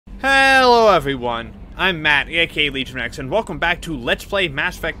Hello everyone, I'm Matt, aka Legion X, and welcome back to Let's Play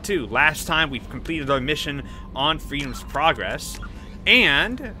Mass Effect 2. Last time we've completed our mission on Freedom's Progress,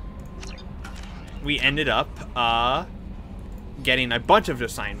 and we ended up getting a bunch of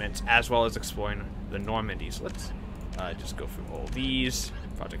assignments, as well as exploring the Normandy. So let's just go through all these.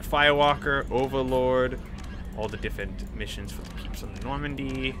 Project Firewalker, Overlord, all the different missions for the keeps on the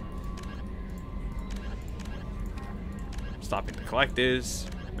Normandy. Stopping the Collectors.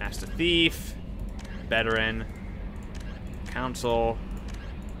 Master Thief, Veteran, Council,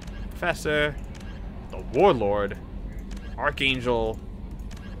 Professor, the Warlord, Archangel,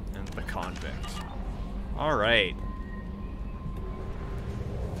 and the Convict. Alright.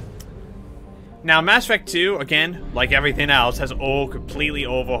 Now, Mass Effect 2, again, like everything else, has completely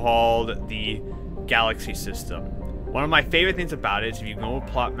overhauled the galaxy system. One of my favorite things about it is if you go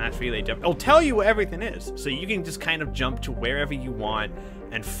plot match relay jump, it'll tell you where everything is. So you can just kind of jump to wherever you want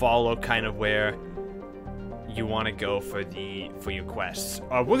and follow kind of where you want to go for your quests.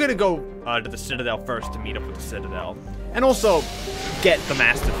 We're gonna go to the Citadel first to meet up with the Citadel, and also get the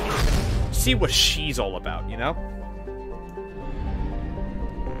Master Thief. See what she's all about, you know.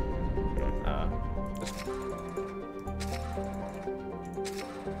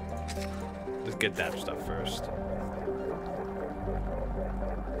 Let's get that stuff first.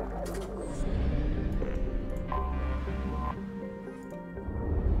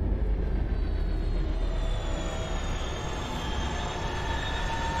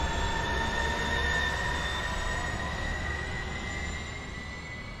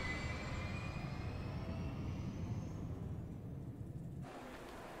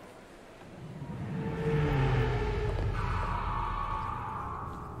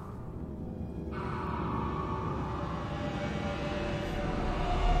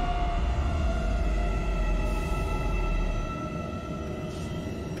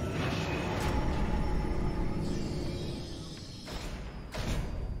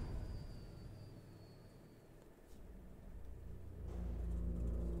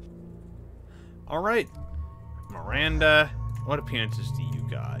 Alright, Miranda, what appearances do you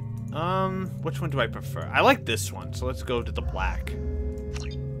got? Which one do I prefer? I like this one, so let's go to the black.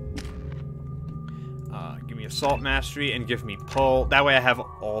 Give me Assault Mastery and give me Pull. That way I have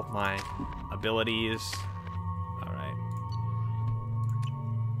all my abilities. Alright.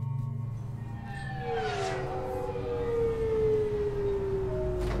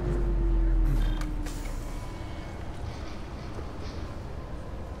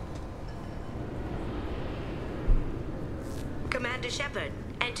 Commander Shepard,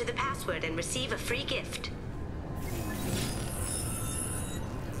 enter the password and receive a free gift.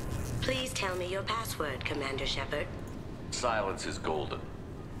 Please tell me your password, Commander Shepard. Silence is golden.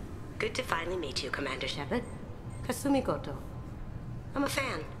 Good to finally meet you, Commander Shepard. Kasumi Goto. I'm a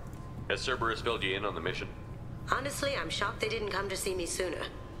fan. Has Cerberus filled you in on the mission? Honestly, I'm shocked they didn't come to see me sooner.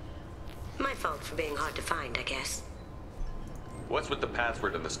 My fault for being hard to find, I guess. What's with the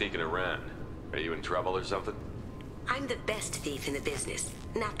password and the sneaking around? Are you in trouble or something? I'm the best thief in the business,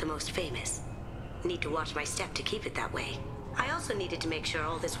 not the most famous. Need to watch my step to keep it that way. I also needed to make sure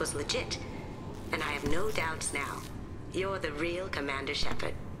all this was legit. And I have no doubts now. You're the real Commander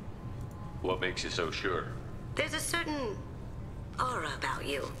Shepard. What makes you so sure? There's a certain aura about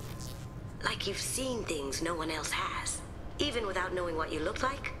you. Like you've seen things no one else has. Even without knowing what you looked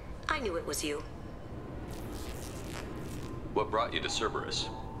like, I knew it was you. What brought you to Cerberus?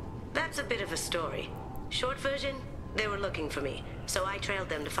 That's a bit of a story. Short version, they were looking for me, so I trailed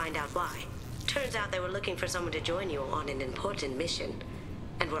them to find out why. Turns out they were looking for someone to join you on an important mission,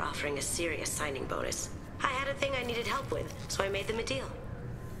 and were offering a serious signing bonus. I had a thing I needed help with, so I made them a deal.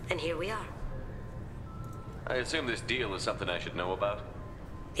 And here we are. I assume this deal is something I should know about?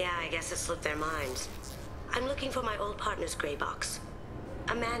 Yeah, I guess it slipped their minds. I'm looking for my old partner's gray box.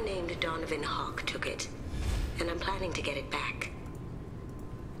 A man named Donovan Hawk took it, and I'm planning to get it back.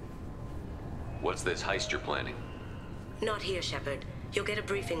 What's this heist you're planning? Not here, Shepard. You'll get a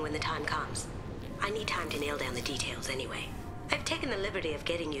briefing when the time comes. I need time to nail down the details anyway. I've taken the liberty of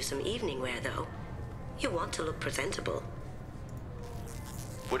getting you some evening wear, though. You want to look presentable.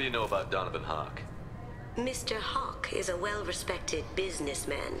 What do you know about Donovan Hawk? Mr. Hawk is a well-respected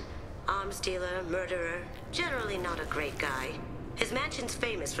businessman. Arms dealer, murderer, generally not a great guy. His mansion's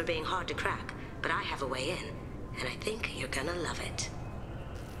famous for being hard to crack, but I have a way in, and I think you're gonna love it.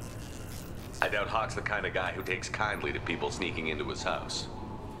 I doubt Hawk's the kind of guy who takes kindly to people sneaking into his house.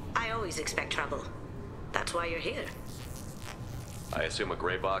 I always expect trouble. That's why you're here. I assume a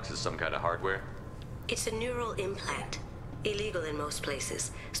gray box is some kind of hardware? It's a neural implant. Illegal in most places.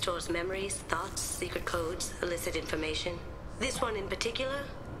 Stores memories, thoughts, secret codes, illicit information. This one in particular,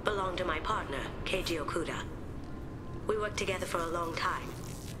 Belonged to my partner, Keiji Okuda. We worked together for a long time,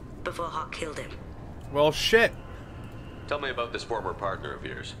 before Hawk killed him. Well, shit. Tell me about this former partner of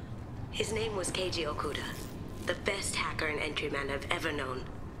yours. His name was Keiji Okuda, the best hacker and entryman I've ever known.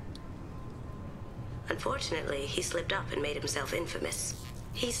 Unfortunately, he slipped up and made himself infamous.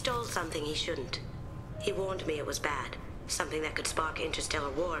 He stole something he shouldn't. He warned me it was bad, something that could spark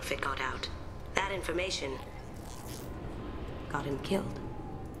interstellar war if it got out. That information got him killed.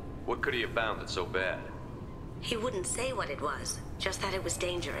 What could he have found that's so bad? He wouldn't say what it was, just that it was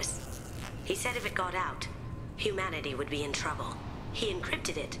dangerous. He said if it got out, humanity would be in trouble. He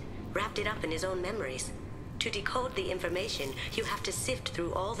encrypted it, wrapped it up in his own memories. To decode the information, you have to sift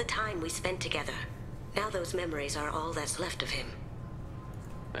through all the time we spent together. Now those memories are all that's left of him.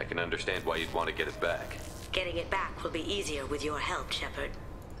 I can understand why you'd want to get it back. Getting it back will be easier with your help, Shepard.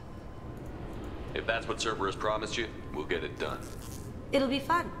 If that's what Cerberus promised you, we'll get it done. It'll be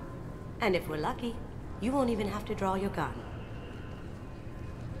fun. And if we're lucky, you won't even have to draw your gun.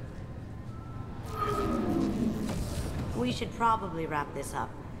 We should probably wrap this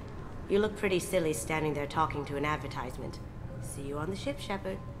up. You look pretty silly standing there talking to an advertisement. See you on the ship,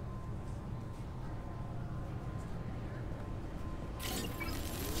 Shepard.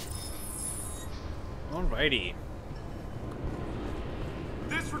 Alrighty.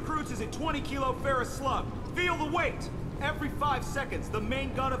 This recruits is a 20-kilo ferrous slug. Feel the weight! Every 5 seconds, the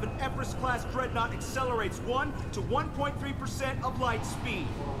main gun of an Everest-class dreadnought accelerates 1 to 1.3% of light speed.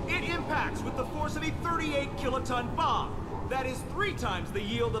 It impacts with the force of a 38-kiloton bomb. That is 3 times the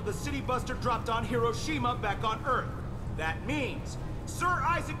yield of the city buster dropped on Hiroshima back on Earth. That means Sir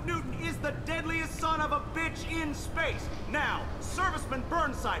Isaac Newton is the deadliest son of a bitch in space. Now, Serviceman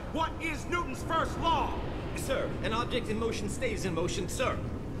Burnside, what is Newton's first law? Sir, an object in motion stays in motion, sir.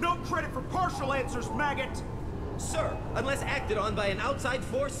 No credit for partial answers, maggot! Sir, unless acted on by an outside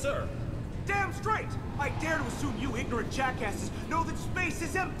force, sir. Damn straight! I dare to assume you ignorant jackasses know that space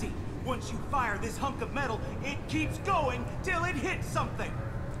is empty. Once you fire this hunk of metal, it keeps going till it hits something.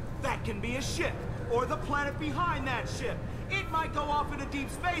 That can be a ship, or the planet behind that ship. It might go off into deep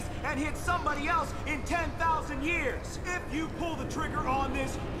space and hit somebody else in 10,000 years. If you pull the trigger on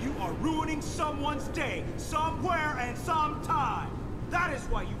this, you are ruining someone's day, somewhere and sometime. That is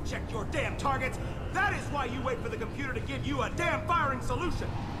why you check your damn targets. That is why you wait for the computer to give you a damn firing solution.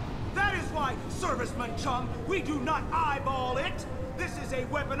 That is why, Serviceman Chung, we do not eyeball it. This is a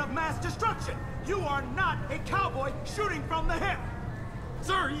weapon of mass destruction. You are not a cowboy shooting from the hip.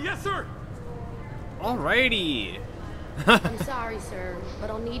 Sir, yes, sir. Alrighty. I'm sorry, sir, but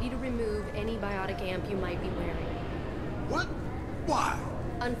I'll need you to remove any biotic amp you might be wearing. What? Why?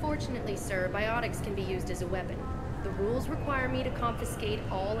 Unfortunately, sir, biotics can be used as a weapon. The rules require me to confiscate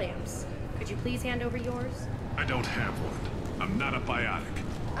all amps. Could you please hand over yours? I don't have one. I'm not a biotic.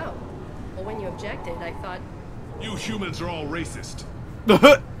 Oh. Well, when you objected, I thought... You humans are all racist.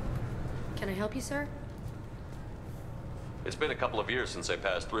 Can I help you, sir? It's been a couple of years since I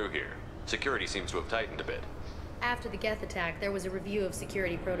passed through here. Security seems to have tightened a bit. After the Geth attack, there was a review of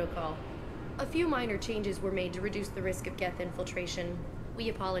security protocol. A few minor changes were made to reduce the risk of Geth infiltration. We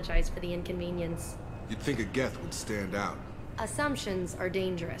apologize for the inconvenience. You'd think a Geth would stand out. Assumptions are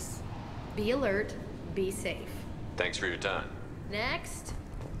dangerous. Be alert, be safe. Thanks for your time. Next.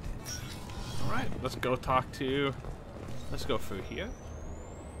 Alright, let's go talk to... Let's go through here.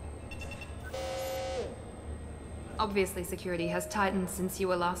 Obviously, security has tightened since you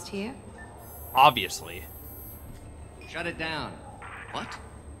were last here. Obviously. Shut it down. What?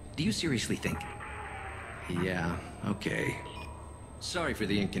 Do you seriously think? Yeah, okay. Sorry for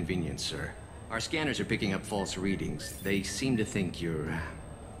the inconvenience, sir. Our scanners are picking up false readings. They seem to think you're...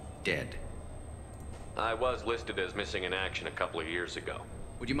 dead. I was listed as missing in action a couple of years ago.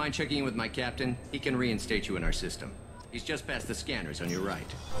 Would you mind checking in with my captain? He can reinstate you in our system. He's just past the scanners on your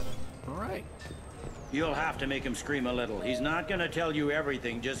right. Alright. You'll have to make him scream a little. He's not gonna tell you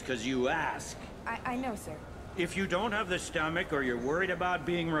everything just because you ask. I know, sir. If you don't have the stomach or you're worried about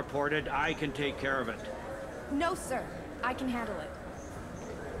being reported, I can take care of it. No, sir. I can handle it.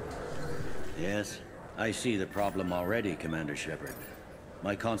 Yes, I see the problem already, Commander Shepard.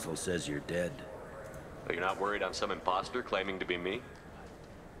 My console says you're dead. But you're not worried I'm some imposter claiming to be me?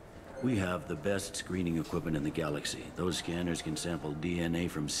 We have the best screening equipment in the galaxy. Those scanners can sample DNA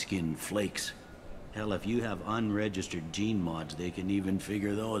from skin flakes. Hell, if you have unregistered gene mods, they can even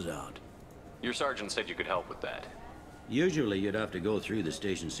figure those out. Your sergeant said you could help with that. Usually you'd have to go through the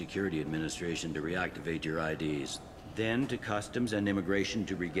station security administration to reactivate your IDs. Then to customs and immigration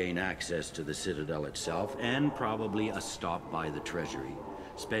to regain access to the Citadel itself, and probably a stop by the Treasury.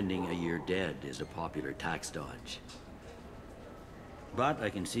 Spending a year dead is a popular tax dodge. But I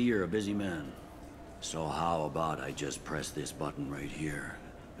can see you're a busy man. So how about I just press this button right here,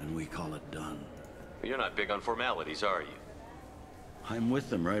 and we call it done? You're not big on formalities, are you? I'm with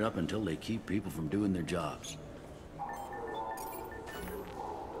them right up until they keep people from doing their jobs.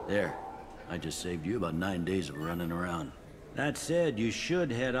 There. I just saved you about 9 days of running around. That said, you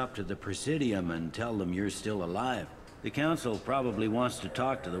should head up to the Presidium and tell them you're still alive. The Council probably wants to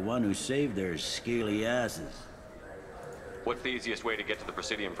talk to the one who saved their scaly asses. What's the easiest way to get to the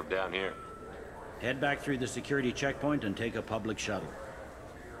Presidium from down here? Head back through the security checkpoint and take a public shuttle.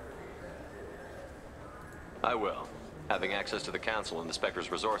 I will. Having access to the Council and the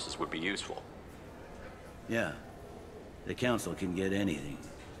Spectre's resources would be useful. Yeah. The Council can get anything.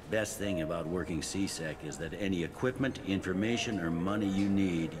 Best thing about working CSEC is that any equipment, information, or money you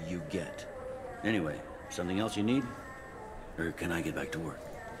need, you get. Anyway, something else you need? Or can I get back to work?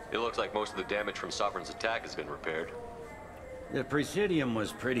 It looks like most of the damage from Sovereign's attack has been repaired. The Presidium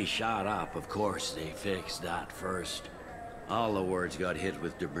was pretty shot up. Of course, they fixed that first. All the wards got hit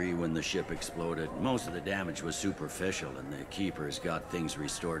with debris when the ship exploded. Most of the damage was superficial, and the Keepers got things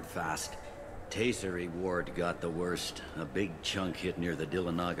restored fast. Tasery Ward got the worst. A big chunk hit near the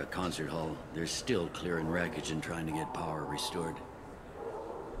Dillanaga concert hall. They're still clearing wreckage and trying to get power restored.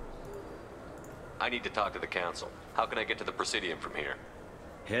 I need to talk to the Council. How can I get to the Presidium from here?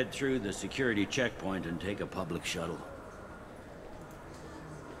 Head through the security checkpoint and take a public shuttle.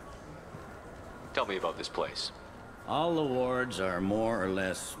 Tell me about this place. All the wards are more or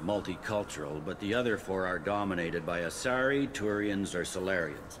less multicultural, but the other 4 are dominated by Asari, Turians, or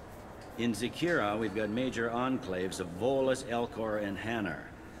Solarians. In Zakira, we've got major enclaves of Volus, Elcor, and Hanar.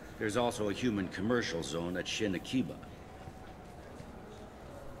 There's also a human commercial zone at Shinakiba.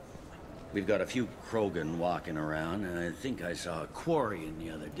 We've got a few Krogan walking around, and I think I saw a Quarian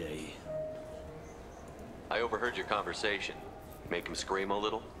the other day. I overheard your conversation. Make him scream a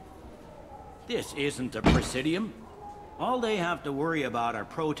little? This isn't a Presidium. All they have to worry about are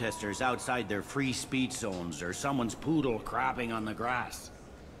protesters outside their free speech zones or someone's poodle crapping on the grass.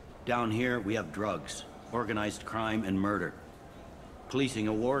 Down here, we have drugs, organized crime, and murder. Policing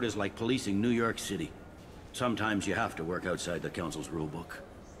a ward is like policing New York City. Sometimes you have to work outside the Council's rulebook.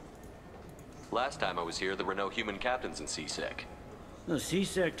 Last time I was here, there were no human captains in CSEC. The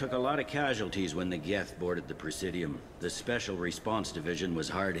CSEC took a lot of casualties when the Geth boarded the Presidium. The Special Response Division was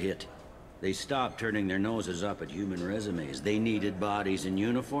hard hit. They stopped turning their noses up at human resumes. They needed bodies in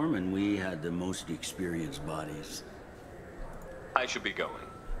uniform, and we had the most experienced bodies. I should be going.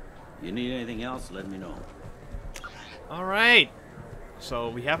 You need anything else, let me know. Alright. So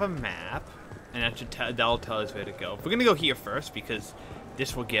we have a map, and that'll tell us where to go. We're gonna go here first, because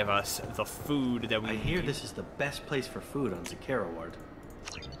this will give us the food that we need. I hear this is the best place for food on Zakira Ward.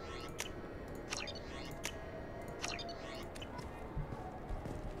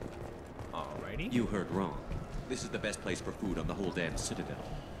 Alrighty. You heard wrong. This is the best place for food on the whole damn Citadel.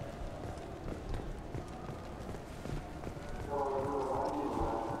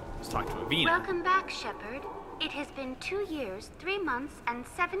 Let's talk to Avina. Welcome back, Shepard. It has been 2 years, 3 months, and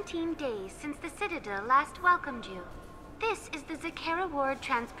 17 days since the Citadel last welcomed you. This is the Zakira Ward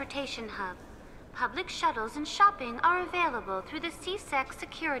Transportation Hub. Public shuttles and shopping are available through the CSEC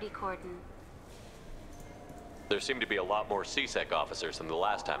security cordon. There seem to be a lot more CSEC officers than the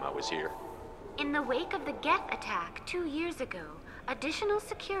last time I was here. In the wake of the Geth attack 2 years ago, additional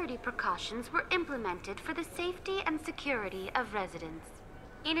security precautions were implemented for the safety and security of residents.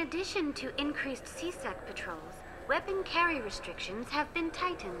 In addition to increased CSEC patrols, weapon carry restrictions have been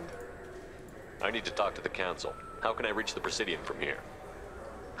tightened. I need to talk to the Council. How can I reach the Presidium from here?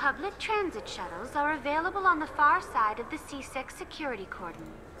 Public transit shuttles are available on the far side of the CSEC security cordon.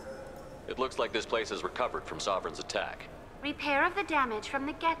 It looks like this place has recovered from Sovereign's attack. Repair of the damage from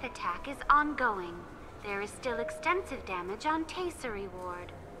the Geth attack is ongoing. There is still extensive damage on Tasery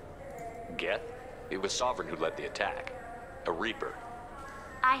Ward. Geth? It was Sovereign who led the attack. A Reaper.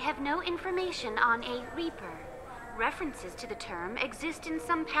 I have no information on a Reaper. References to the term exist in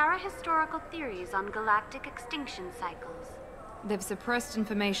some parahistorical theories on galactic extinction cycles. They've suppressed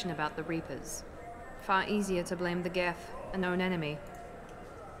information about the Reapers. Far easier to blame the Geth, a known enemy.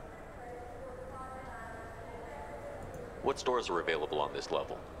 What stores are available on this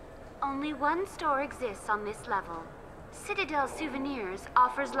level? Only one store exists on this level. Citadel Souvenirs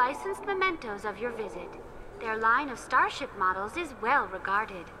offers licensed mementos of your visit. Their line of starship models is well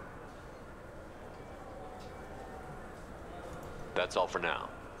regarded. That's all for now.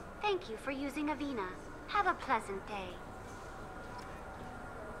 Thank you for using Avina. Have a pleasant day.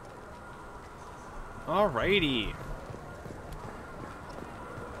 Alrighty.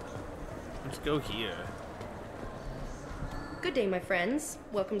 Let's go here. Good day, my friends.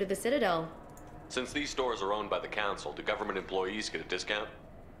 Welcome to the Citadel. Since these stores are owned by the council, do government employees get a discount?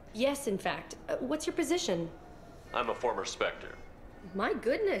 Yes, in fact. What's your position? I'm a former Spectre. My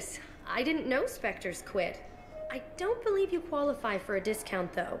goodness. I didn't know Spectres quit. I don't believe you qualify for a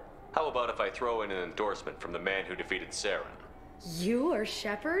discount, though. How about if I throw in an endorsement from the man who defeated Saren? You are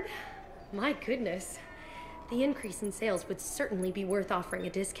Shepard? My goodness. The increase in sales would certainly be worth offering a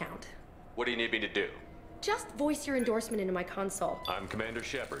discount. What do you need me to do? Just voice your endorsement into my console. I'm Commander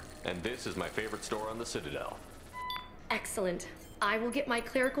Shepard, and this is my favorite store on the Citadel. Excellent. I will get my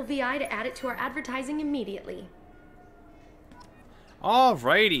clerical VI to add it to our advertising immediately.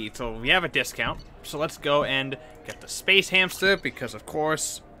 Alrighty, so we have a discount. So let's go and get the Space Hamster, because of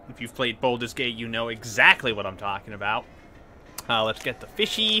course, if you've played Baldur's Gate, you know exactly what I'm talking about. Let's get the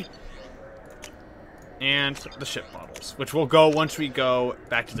fishy and the ship bottles, which will go once we go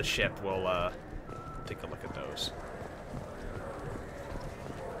back to the ship. We'll take a look at those.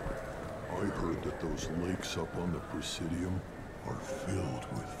 I heard that those lakes up on the Presidium are filled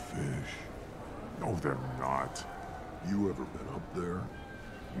with fish. No, they're not. You ever been up there?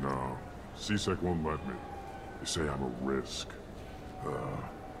 No. CSEC won't let me. They say I'm a risk.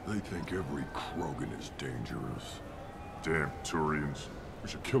 They think every Krogan is dangerous. Damn Turians. We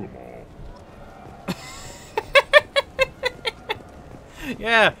should kill them all.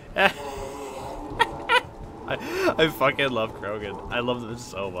 Yeah. I fucking love Krogan. I love them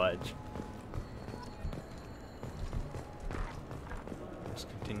so much. Let's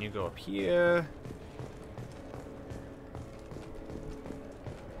continue to go up here.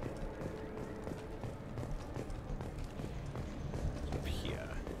 Up here.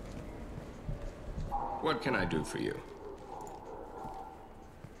 What can I do for you?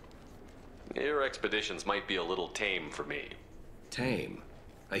 Your expeditions might be a little tame for me. Tame?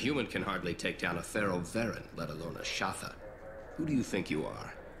 A human can hardly take down a Pharaoh Varen, let alone a Shatha. Who do you think you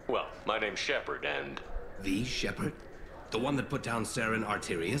are? Well, my name's Shepard, and... The Shepard? The one that put down Saren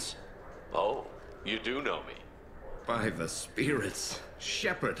Arterius? Oh, you do know me. By the spirits.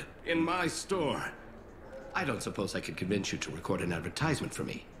 Shepard, in my store. I don't suppose I could convince you to record an advertisement for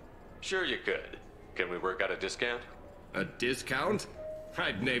me. Sure you could. Can we work out a discount? A discount?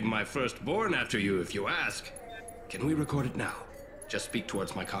 I'd name my firstborn after you if you ask. Can we record it now? Just speak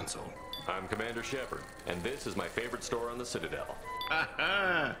towards my console. I'm Commander Shepard, and this is my favorite store on the Citadel. Ha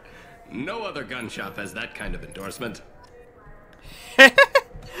ha! No other gun shop has that kind of endorsement.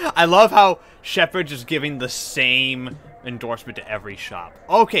 I love how Shepard's just giving the same endorsement to every shop.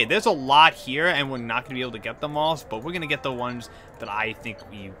 Okay, there's a lot here, and we're not going to be able to get them all, but we're going to get the ones that I think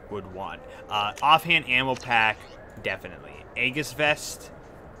we would want. Offhand ammo pack, definitely. Aegis vest.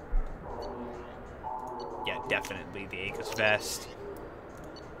 Yeah, definitely the Aegis vest.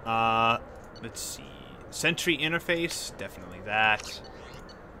 Let's see. Sentry interface, definitely that.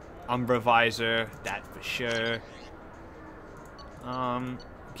 Umbra visor, that for sure.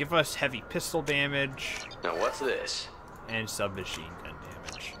 Give us heavy pistol damage. Now what's this? And submachine gun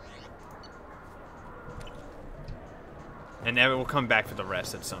damage. And then we'll come back for the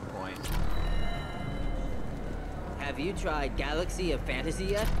rest at some point. Have you tried Galaxy of Fantasy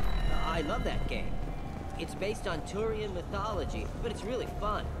yet? I love that game. It's based on Turian mythology, but it's really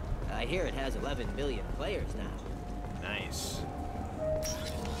fun. I hear it has 11 billion players now. Nice.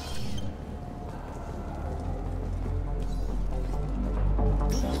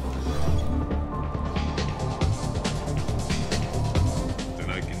 Nothing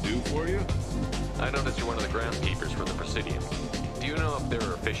I can do for you? I noticed you're one of the groundskeepers for the Presidium. Do you know if there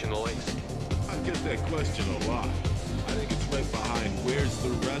are fish in the lakes? I get that question a lot. I think it's right behind where's the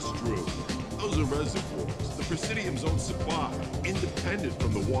restroom. Those are reservoirs, the Presidium's own supply, independent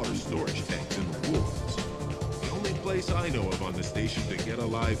from the water storage tanks in the woods. The only place I know of on the station to get a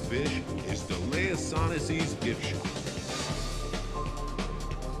live fish is the Leosanis' gift shop.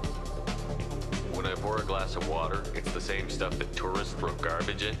 When I pour a glass of water, it's the same stuff that tourists throw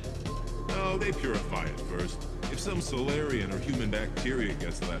garbage in? No, they purify it first. If some Solarian or human bacteria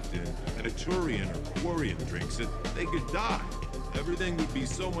gets left in, and a Turian or Quarian drinks it, they could die. Everything would be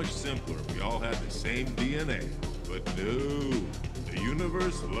so much simpler if we all had the same DNA. But no, the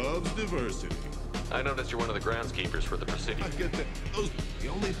universe loves diversity. I noticed you're one of the groundskeepers for the Presidium. I get that. The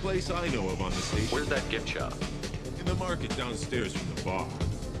only place I know of on the station. Where's that gift shop? In the market downstairs from the bar.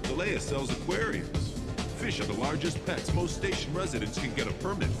 Leia sells aquariums. Fish are the largest pets most station residents can get a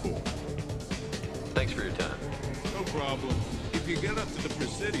permit for. Thanks for your time. No problem. If you get up to the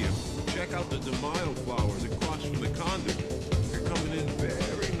Presidium, check out the Demaio flowers across from the conduit. They're coming in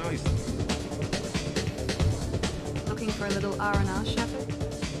very nicely. Looking for a little R&R, Shepard?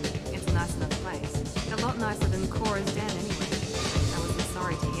 It's a nice enough place. A lot nicer than Cora's den, anyway.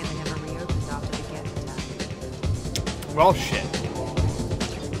 sorry to hear they never reopened after the Geth attack. Well, shit.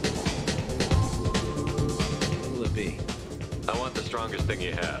 What will it be? I want the strongest thing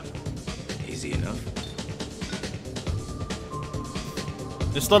you have. Easy enough.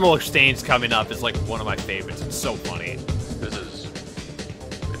 This little exchange coming up is like one of my favorites. It's so funny.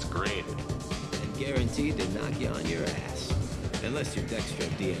 It's green. And guaranteed to knock you on your ass. Unless you're Dextro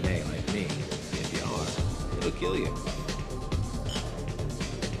DNA like me. If you are, it'll kill you.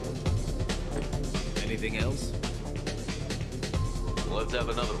 Anything else? Let's have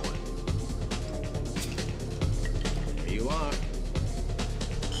another one. Here you are.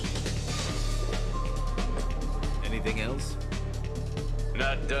 Anything else?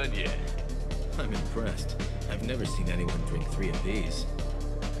 Not done yet. I'm impressed. I've never seen anyone drink 3 of these.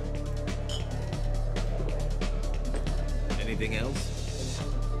 Anything else?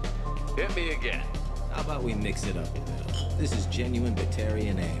 Hit me again. How about we mix it up a little? This is genuine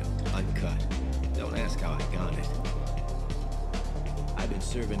Batarian ale, uncut. Don't ask how I got it. I've been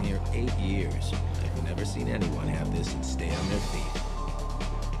serving here 8 years. I've never seen anyone have this and stay on their feet.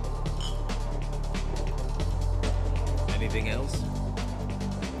 Anything else?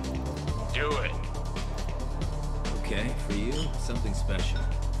 Do it. Okay, for you, something special.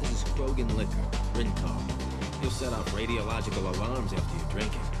 This is Krogan liquor, Rintar. You'll set off radiological alarms after you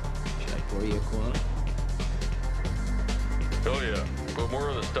drink it. Should I pour you a quant? Oh yeah. Put more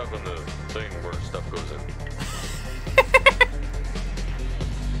of the stuff in the thing where stuff goes in.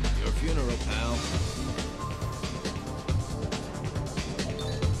 Your funeral, pal.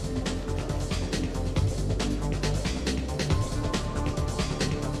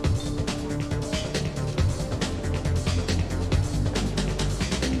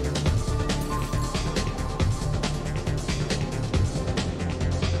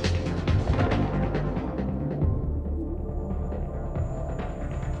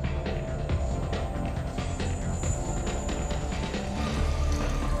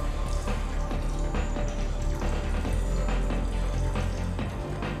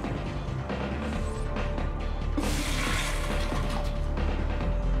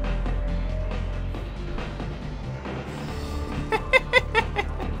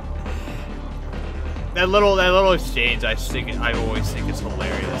 That little exchange, I always think it's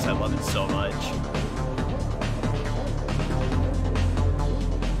hilarious. I love it so much.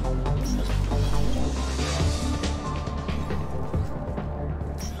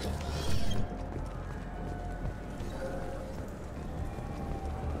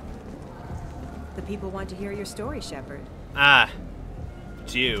 The people want to hear your story, Shepard. Ah,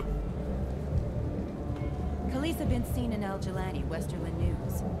 it's you. Khaleesa been seen in El Jelani, Westerland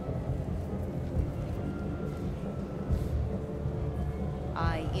News.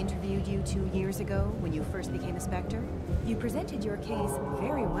 I interviewed you 2 years ago when you first became a Spectre. You presented your case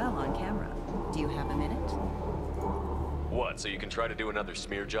very well on camera. Do you have a minute? What, so you can try to do another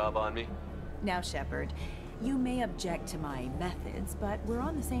smear job on me? Now, Shepard, you may object to my methods, but we're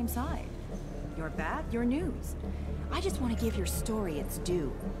on the same side. You're bad, you're news. I just want to give your story its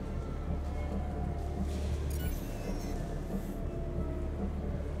due.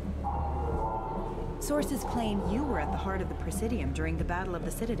 Sources claim you were at the heart of the Presidium during the Battle of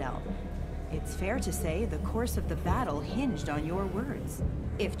the Citadel. It's fair to say the course of the battle hinged on your words.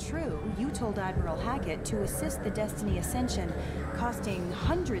 If true, you told Admiral Hackett to assist the Destiny Ascension, costing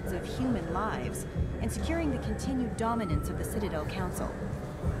hundreds of human lives, and securing the continued dominance of the Citadel Council.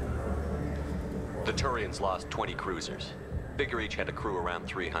 The Turians lost 20 cruisers. Figure each had a crew around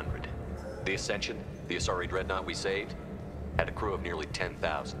 300. The Ascension, the Asari dreadnought we saved, had a crew of nearly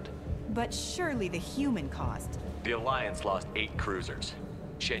 10,000. But surely the human cost. The Alliance lost 8 cruisers.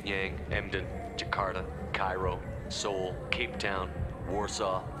 Shenyang, Emden, Jakarta, Cairo, Seoul, Cape Town,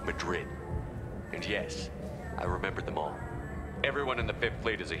 Warsaw, Madrid. And yes, I remembered them all. Everyone in the 5th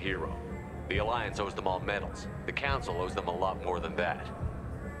Fleet is a hero. The Alliance owes them all medals. The Council owes them a lot more than that.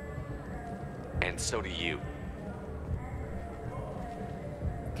 And so do you.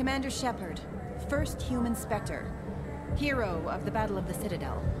 Commander Shepard, first human Spectre. Hero of the Battle of the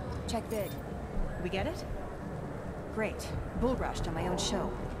Citadel. Check vid. We get it? Great. Bull rushed on my own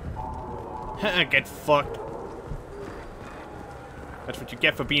show. Get fucked. That's what you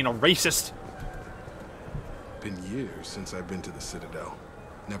get for being a racist. Been years since I've been to the Citadel.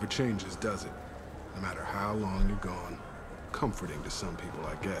 Never changes, does it? No matter how long you're gone. Comforting to some people,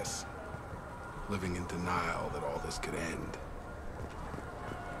 I guess. Living in denial that all this could end.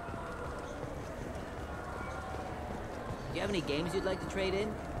 Do you have any games you'd like to trade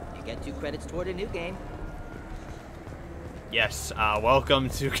in? You get 2 credits toward a new game. Yes, welcome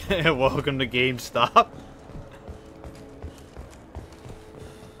to welcome to GameStop.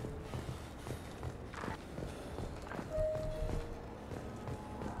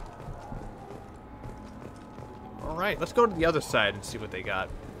 Alright, let's go to the other side and see what they got.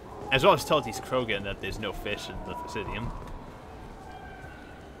 As well as tell these Krogan that there's no fish in the Presidium.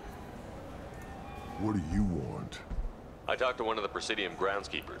 What do you want? I talked to one of the Presidium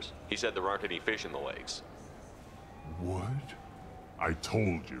groundskeepers. He said there aren't any fish in the lakes. What? I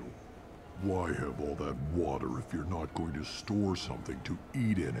told you. Why have all that water if you're not going to store something to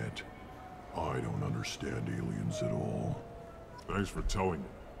eat in it? I don't understand aliens at all. Thanks for telling me.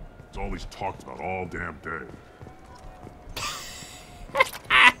 It's all he's talked about all damn day.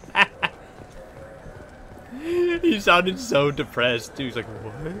 He sounded so depressed. He was like,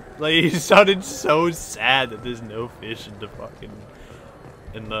 what? Like, he sounded so sad that there's no fish in the fucking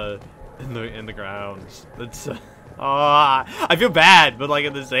in the grounds. That's I feel bad, but like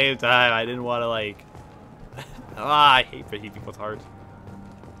at the same time, I didn't want to like. I hate breaking people's hearts.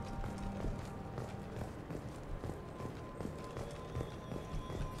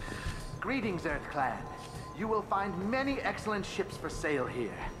 Greetings, Earth Clan. You will find many excellent ships for sale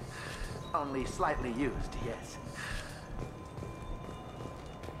here. Only slightly used, yes.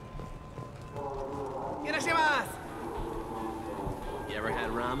 You ever had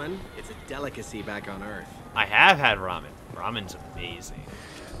ramen? It's a delicacy back on Earth. I have had ramen. Ramen's amazing.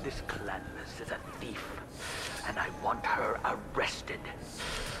 This Clanless is a thief, and I want her arrested.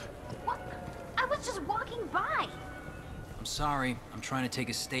 What? I was just walking by. I'm sorry. I'm trying to take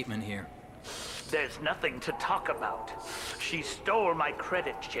a statement here. There's nothing to talk about. She stole my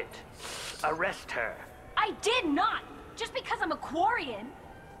credit chit. Arrest her. I did not. Just because I'm a Quarian.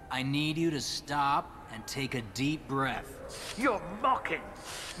 I need you to stop and take a deep breath. You're mocking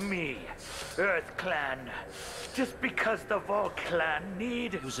me, Earth Clan. Just because the Vol Clan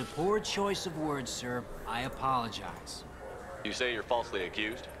need... It was a poor choice of words, sir. I apologize. You say you're falsely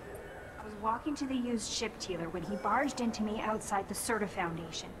accused? I was walking to the used ship dealer when he barged into me outside the Serta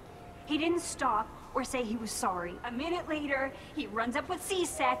Foundation. He didn't stop or say he was sorry. A minute later, he runs up with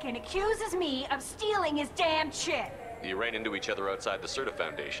C-Sec and accuses me of stealing his damn chit. You ran into each other outside the Serta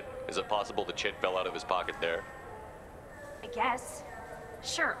Foundation. Is it possible the chit fell out of his pocket there? I guess.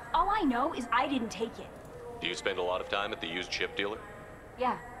 Sure, all I know is I didn't take it. Do you spend a lot of time at the used ship dealer?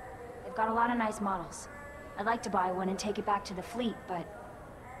 Yeah, they've got a lot of nice models. I'd like to buy one and take it back to the fleet, but...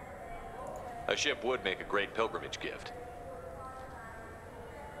 A ship would make a great pilgrimage gift.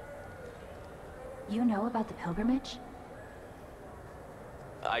 You know about the pilgrimage?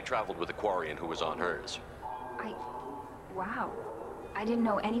 I traveled with a Quarian who was on hers. Wow. I didn't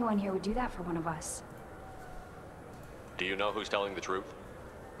know anyone here would do that for one of us. Do you know who's telling the truth?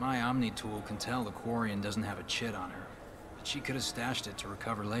 My Omni tool can tell the Quarian doesn't have a chit on her, but she could have stashed it to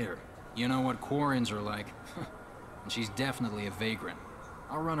recover later. You know what Quarians are like. And she's definitely a vagrant.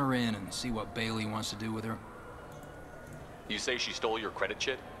 I'll run her in and see what Bailey wants to do with her. You say she stole your credit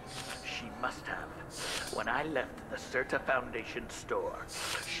chit? She must have. When I left the Serta Foundation store,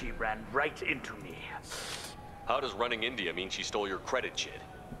 she ran right into me. How does running into you mean she stole your credit chit?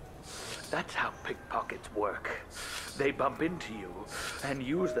 That's how pickpockets work. They bump into you and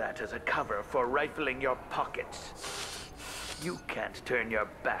use that as a cover for rifling your pockets. You can't turn your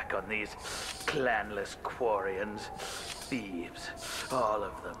back on these clanless Quarians. Thieves, all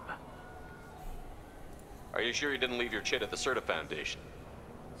of them. Are you sure you didn't leave your chit at the Serta Foundation?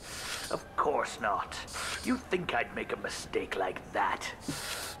 Of course not. You think I'd make a mistake like that?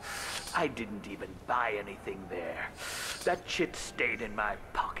 I didn't even buy anything there. That chit stayed in my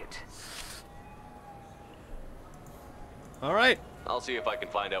pocket. All right. I'll see if I can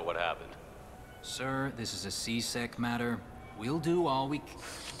find out what happened. Sir, this is a C-Sec matter. We'll do all we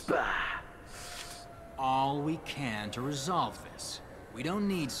can to resolve this. We don't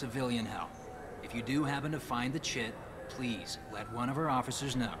need civilian help. If you do happen to find the chit, please let one of our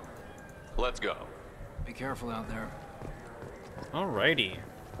officers know. Let's go. Be careful out there. Alrighty.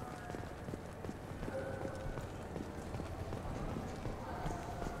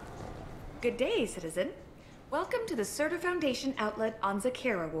 Good day, citizen. Welcome to the Serta Foundation outlet on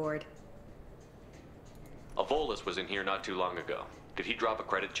Zakera Ward. A Volus was in here not too long ago. Did he drop a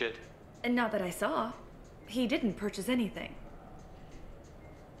credit chit? And not that I saw. He didn't purchase anything.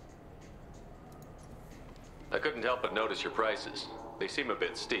 I couldn't help but notice your prices. They seem a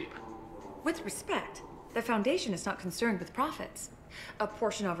bit steep. With respect, the Foundation is not concerned with profits. A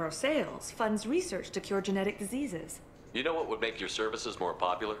portion of our sales funds research to cure genetic diseases. You know what would make your services more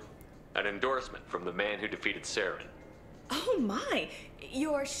popular? An endorsement from the man who defeated Saren. Oh my!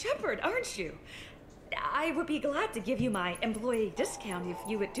 You're Shepard, aren't you? I would be glad to give you my employee discount if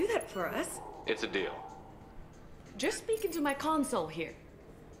you would do that for us. It's a deal. Just speak into my console here.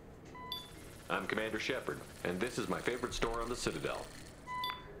 I'm Commander Shepard, and this is my favorite store on the Citadel.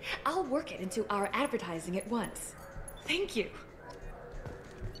 I'll work it into our advertising at once. Thank you.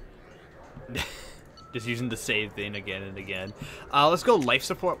 Just using the save thing again and again. Let's go life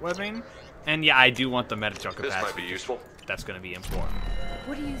support webbing. And yeah, I do want the Medichal capacity. This might be useful. That's going to be important.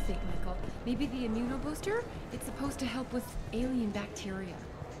 What do you think, Michael? Maybe the immunobooster? It's supposed to help with alien bacteria.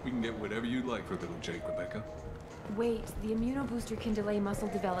 We can get whatever you'd like for little Jake, Rebecca. Wait, the immunobooster can delay muscle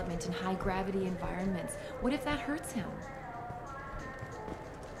development in high-gravity environments. What if that hurts him?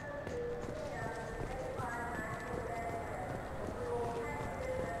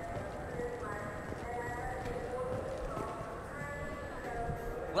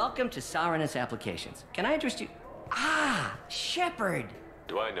 Welcome to Saranus Applications. Can I interest you? Ah, Shepard!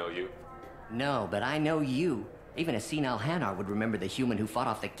 Do I know you? No, but I know you. Even a senile Hanar would remember the human who fought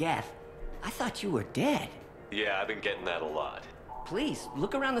off the Geth. I thought you were dead. Yeah, I've been getting that a lot. Please,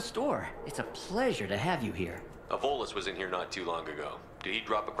 look around the store. It's a pleasure to have you here. Avolis was in here not too long ago. Did he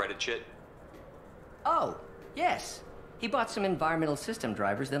drop a credit chit? Oh, yes. He bought some environmental system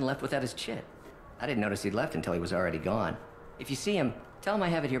drivers, then left without his chit. I didn't notice he'd left until he was already gone. If you see him, tell him I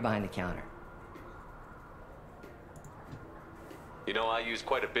have it here behind the counter. You know, I use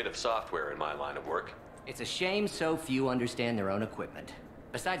quite a bit of software in my line of work. It's a shame so few understand their own equipment.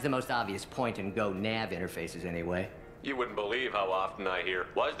 Besides the most obvious point-and-go nav interfaces, anyway. You wouldn't believe how often I hear,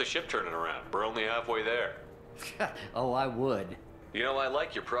 "Why is the ship turning around? We're only halfway there." Oh, I would. You know, I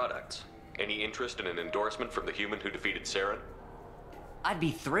like your products. Any interest in an endorsement from the human who defeated Saren? I'd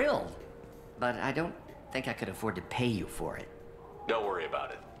be thrilled. But I don't think I could afford to pay you for it. Don't worry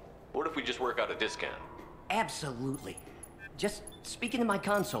about it. What if we just work out a discount? Absolutely. Just speak into my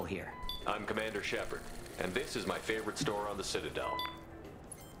console here. I'm Commander Shepard, and this is my favorite store on the Citadel.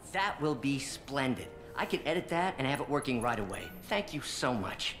 That will be splendid. I can edit that and have it working right away. Thank you so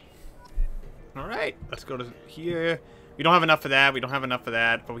much. All right, let's go to here. We don't have enough for that. We don't have enough for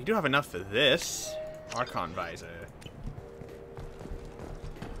that, but we do have enough for this. Archon visor.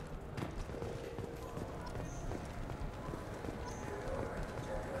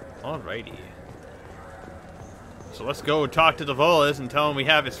 Alrighty. So let's go talk to the Volas and tell him we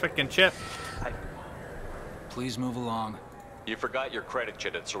have his frickin' chip. Please move along. You forgot your credit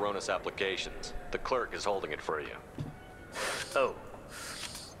chit at Saranus Applications. The clerk is holding it for you. Oh.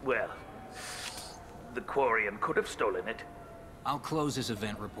 Well, the Quarian could have stolen it. I'll close this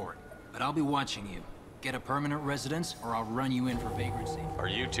event report, but I'll be watching you. Get a permanent residence, or I'll run you in for vagrancy. Are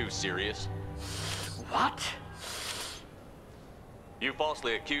you two serious? What? You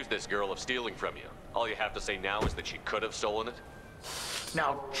falsely accused this girl of stealing from you. All you have to say now is that she could have stolen it?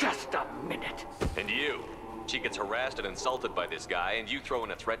 Now, just a minute. And you? She gets harassed and insulted by this guy, and you throw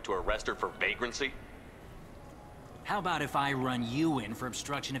in a threat to arrest her for vagrancy? How about if I run you in for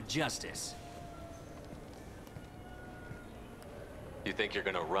obstruction of justice? You think you're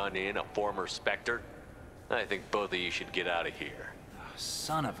gonna run in a former Spectre? I think both of you should get out of here.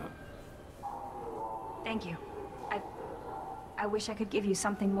 Son of a... Thank you. I wish I could give you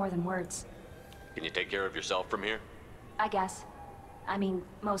something more than words. Can you take care of yourself from here? I guess. I mean,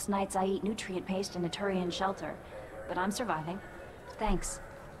 most nights I eat nutrient paste in a Turian shelter, but I'm surviving. Thanks.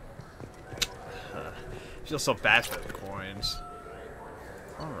 I feel so bad for the coins.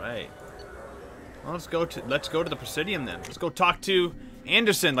 All right. Well, let's go to the Presidium then. Let's go talk to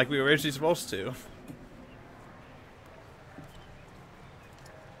Anderson like we were originally supposed to.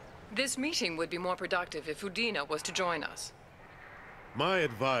 This meeting would be more productive if Udina was to join us. My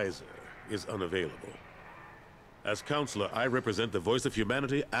advisor is unavailable. As counselor, I represent the voice of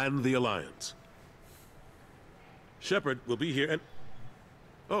humanity and the Alliance. Shepard will be here and...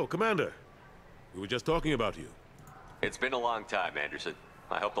 Oh, Commander. We were just talking about you. It's been a long time, Anderson.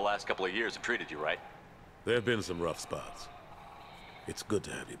 I hope the last couple of years have treated you right. There have been some rough spots. It's good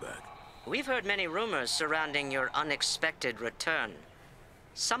to have you back. We've heard many rumors surrounding your unexpected return.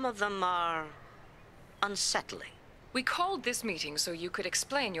 Some of them are unsettling. We called this meeting so you could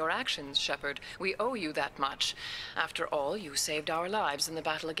explain your actions, Shepard. We owe you that much. After all, you saved our lives in the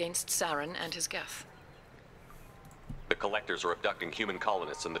battle against Saren and his Geth. The Collectors are abducting human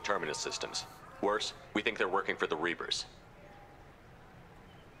colonists in the Terminus systems. Worse, we think they're working for the Reapers.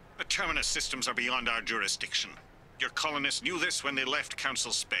 The Terminus systems are beyond our jurisdiction. Your colonists knew this when they left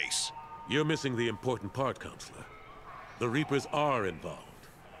Council space. You're missing the important part, Counselor. The Reapers are involved.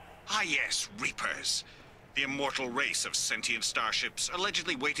 Ah yes, Reapers. The immortal race of sentient starships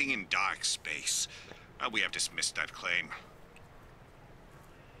allegedly waiting in dark space. We have dismissed that claim.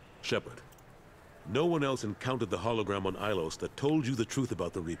 Shepard, no one else encountered the hologram on Ilos that told you the truth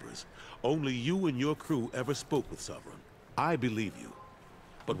about the Reapers. Only you and your crew ever spoke with Sovereign. I believe you.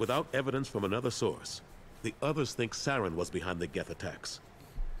 But without evidence from another source, the others think Saren was behind the Geth attacks.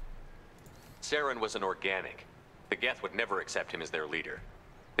 Saren was an organic. The Geth would never accept him as their leader.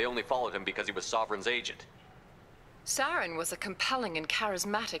 They only followed him because he was Sovereign's agent. Saren was a compelling and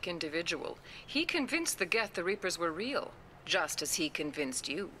charismatic individual. He convinced the Geth the Reapers were real, just as he convinced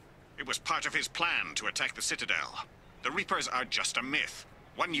you. It was part of his plan to attack the Citadel. The Reapers are just a myth,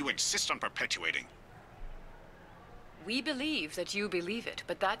 one you insist on perpetuating. We believe that you believe it,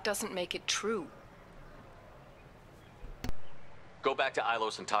 but that doesn't make it true. Go back to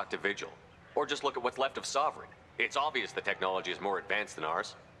Ilos and talk to Vigil. Or just look at what's left of Sovereign. It's obvious the technology is more advanced than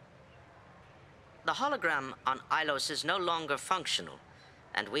ours. The hologram on Ilos is no longer functional,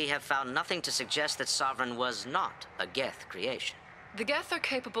 and we have found nothing to suggest that Sovereign was not a Geth creation. The Geth are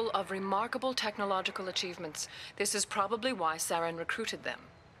capable of remarkable technological achievements. This is probably why Saren recruited them.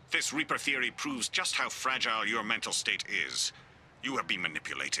 This Reaper theory proves just how fragile your mental state is. You have been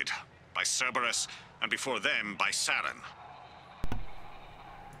manipulated. By Cerberus, and before them, by Saren.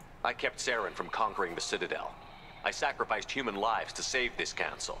 I kept Saren from conquering the Citadel. I sacrificed human lives to save this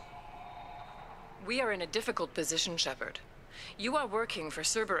council. We are in a difficult position, Shepard. You are working for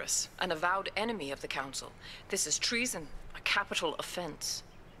Cerberus, an avowed enemy of the Council. This is treason, a capital offense.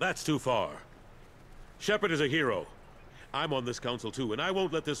 That's too far. Shepard is a hero. I'm on this council too, and I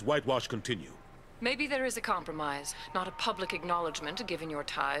won't let this whitewash continue. Maybe there is a compromise. Not a public acknowledgement given your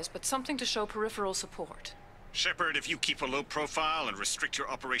ties, but something to show peripheral support. Shepard, if you keep a low profile and restrict your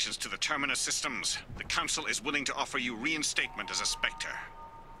operations to the Terminus systems, the Council is willing to offer you reinstatement as a Spectre.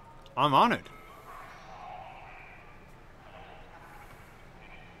 I'm honored.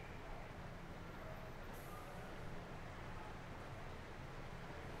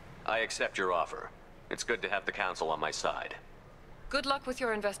 I accept your offer. It's good to have the Council on my side. Good luck with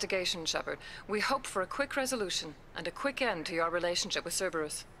your investigation, Shepard. We hope for a quick resolution and a quick end to your relationship with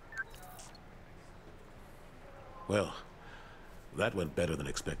Cerberus. Well, that went better than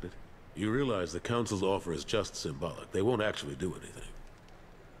expected. You realize the Council's offer is just symbolic. They won't actually do anything.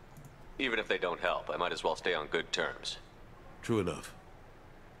 Even if they don't help, I might as well stay on good terms. True enough.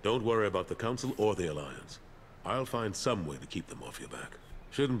 Don't worry about the Council or the Alliance. I'll find some way to keep them off your back.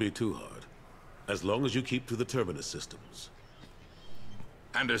 Shouldn't be too hard. As long as you keep to the Terminus systems.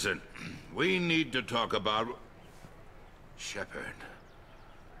 Anderson, we need to talk about... Shepard.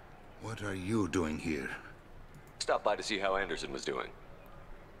 What are you doing here? Stop by to see how Anderson was doing.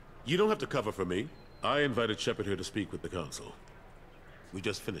 You don't have to cover for me. I invited Shepard here to speak with the Council. We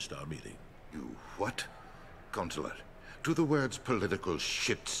just finished our meeting. You what? Consulate, do the words political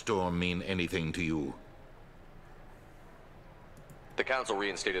shitstorm mean anything to you? The Council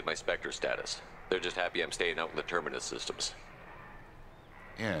reinstated my Spectre status. They're just happy I'm staying out in the Terminus systems.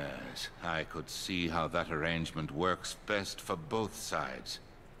 Yes, I could see how that arrangement works best for both sides.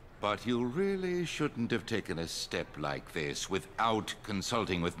 But you really shouldn't have taken a step like this without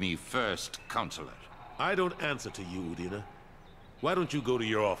consulting with me first, Consulate. I don't answer to you, Udina. Why don't you go to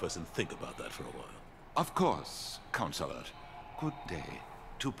your office and think about that for a while? Of course, Consulate. Good day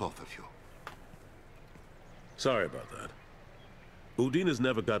to both of you. Sorry about that. Udina's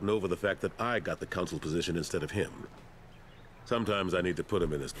never gotten over the fact that I got the Council position instead of him. Sometimes I need to put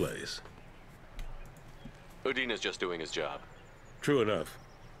him in his place. Udina's just doing his job. True enough.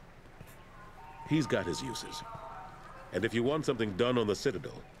 He's got his uses. And if you want something done on the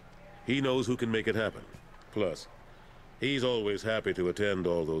Citadel, he knows who can make it happen. Plus, he's always happy to attend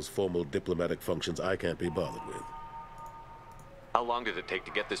all those formal diplomatic functions I can't be bothered with. How long did it take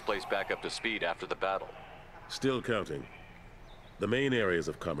to get this place back up to speed after the battle? Still counting. The main areas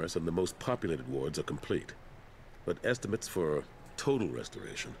of commerce and the most populated wards are complete. But estimates for total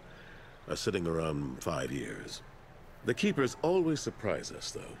restoration are sitting around 5 years. The Keepers always surprise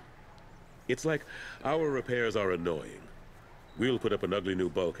us, though. It's like our repairs are annoying. We'll put up an ugly new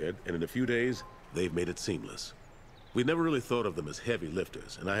bulkhead, and in a few days, they've made it seamless. We never really thought of them as heavy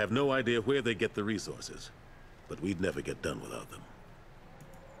lifters, and I have no idea where they get the resources. But we'd never get done without them.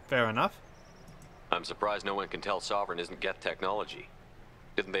 Fair enough. I'm surprised no one can tell Sovereign isn't Geth technology.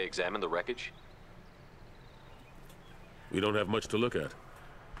 Didn't they examine the wreckage? We don't have much to look at.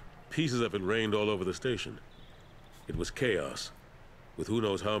 Pieces of it rained all over the station. It was chaos, with who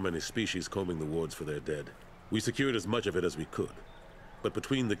knows how many species combing the wards for their dead. We secured as much of it as we could. But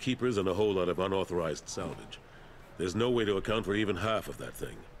between the Keepers and a whole lot of unauthorized salvage, there's no way to account for even half of that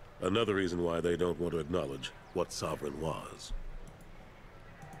thing. Another reason why they don't want to acknowledge what Sovereign was.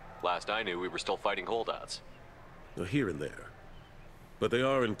 Last I knew, we were still fighting holdouts. Here and there. But they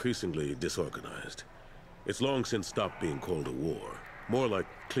are increasingly disorganized. It's long since stopped being called a war. More like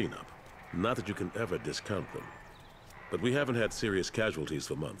cleanup. Not that you can ever discount them. But we haven't had serious casualties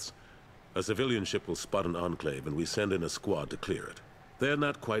for months. A civilian ship will spot an enclave and we send in a squad to clear it. They're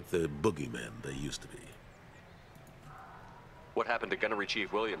not quite the boogeymen they used to be. What happened to Gunnery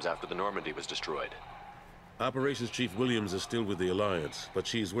Chief Williams after the Normandy was destroyed? Operations Chief Williams is still with the Alliance, but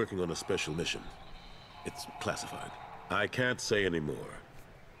she's working on a special mission. It's classified. I can't say any more.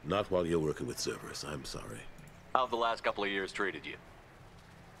 Not while you're working with Cerberus, I'm sorry. How have the last couple of years treated you?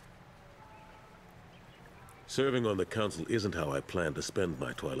 Serving on the Council isn't how I plan to spend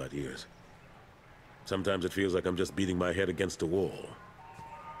my twilight years. Sometimes it feels like I'm just beating my head against a wall.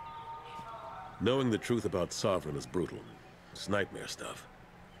 Knowing the truth about Sovereign is brutal. It's nightmare stuff.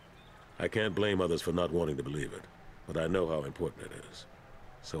 I can't blame others for not wanting to believe it, but I know how important it is.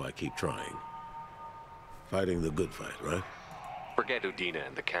 So I keep trying. Fighting the good fight, right? Forget Udina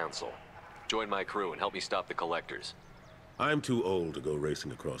and the Council. Join my crew and help me stop the Collectors. I'm too old to go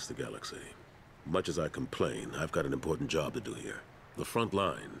racing across the galaxy. Much as I complain, I've got an important job to do here. The front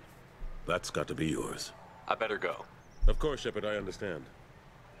line. That's got to be yours. I better go. Of course, Shepard, I understand.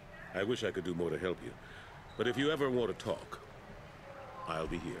 I wish I could do more to help you. But if you ever want to talk, I'll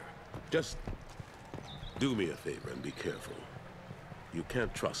be here. Just do me a favor and be careful. You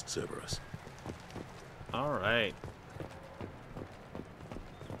can't trust Cerberus. All right.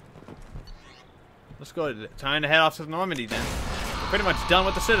 Let's go. Time to head off to Normandy then. We're pretty much done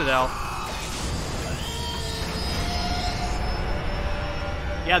with the Citadel.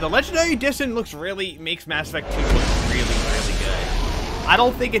 Yeah, the Legendary Edition makes Mass Effect 2 look really, really good. I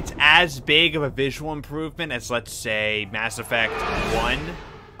don't think it's as big of a visual improvement as, let's say, Mass Effect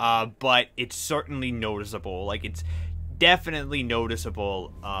 1, but it's certainly noticeable. Like, it's definitely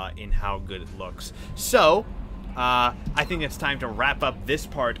noticeable in how good it looks. So, I think it's time to wrap up this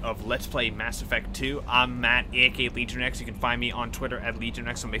part of Let's Play Mass Effect 2. I'm Matt, aka LegionX. You can find me on Twitter at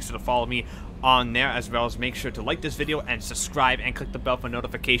LegionX, so make sure to follow me on there, as well as make sure to like this video and subscribe and click the bell for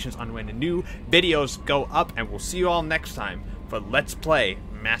notifications on when the new videos go up, and we'll see you all next time for Let's Play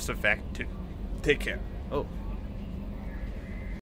Mass Effect 2. Take care. Oh.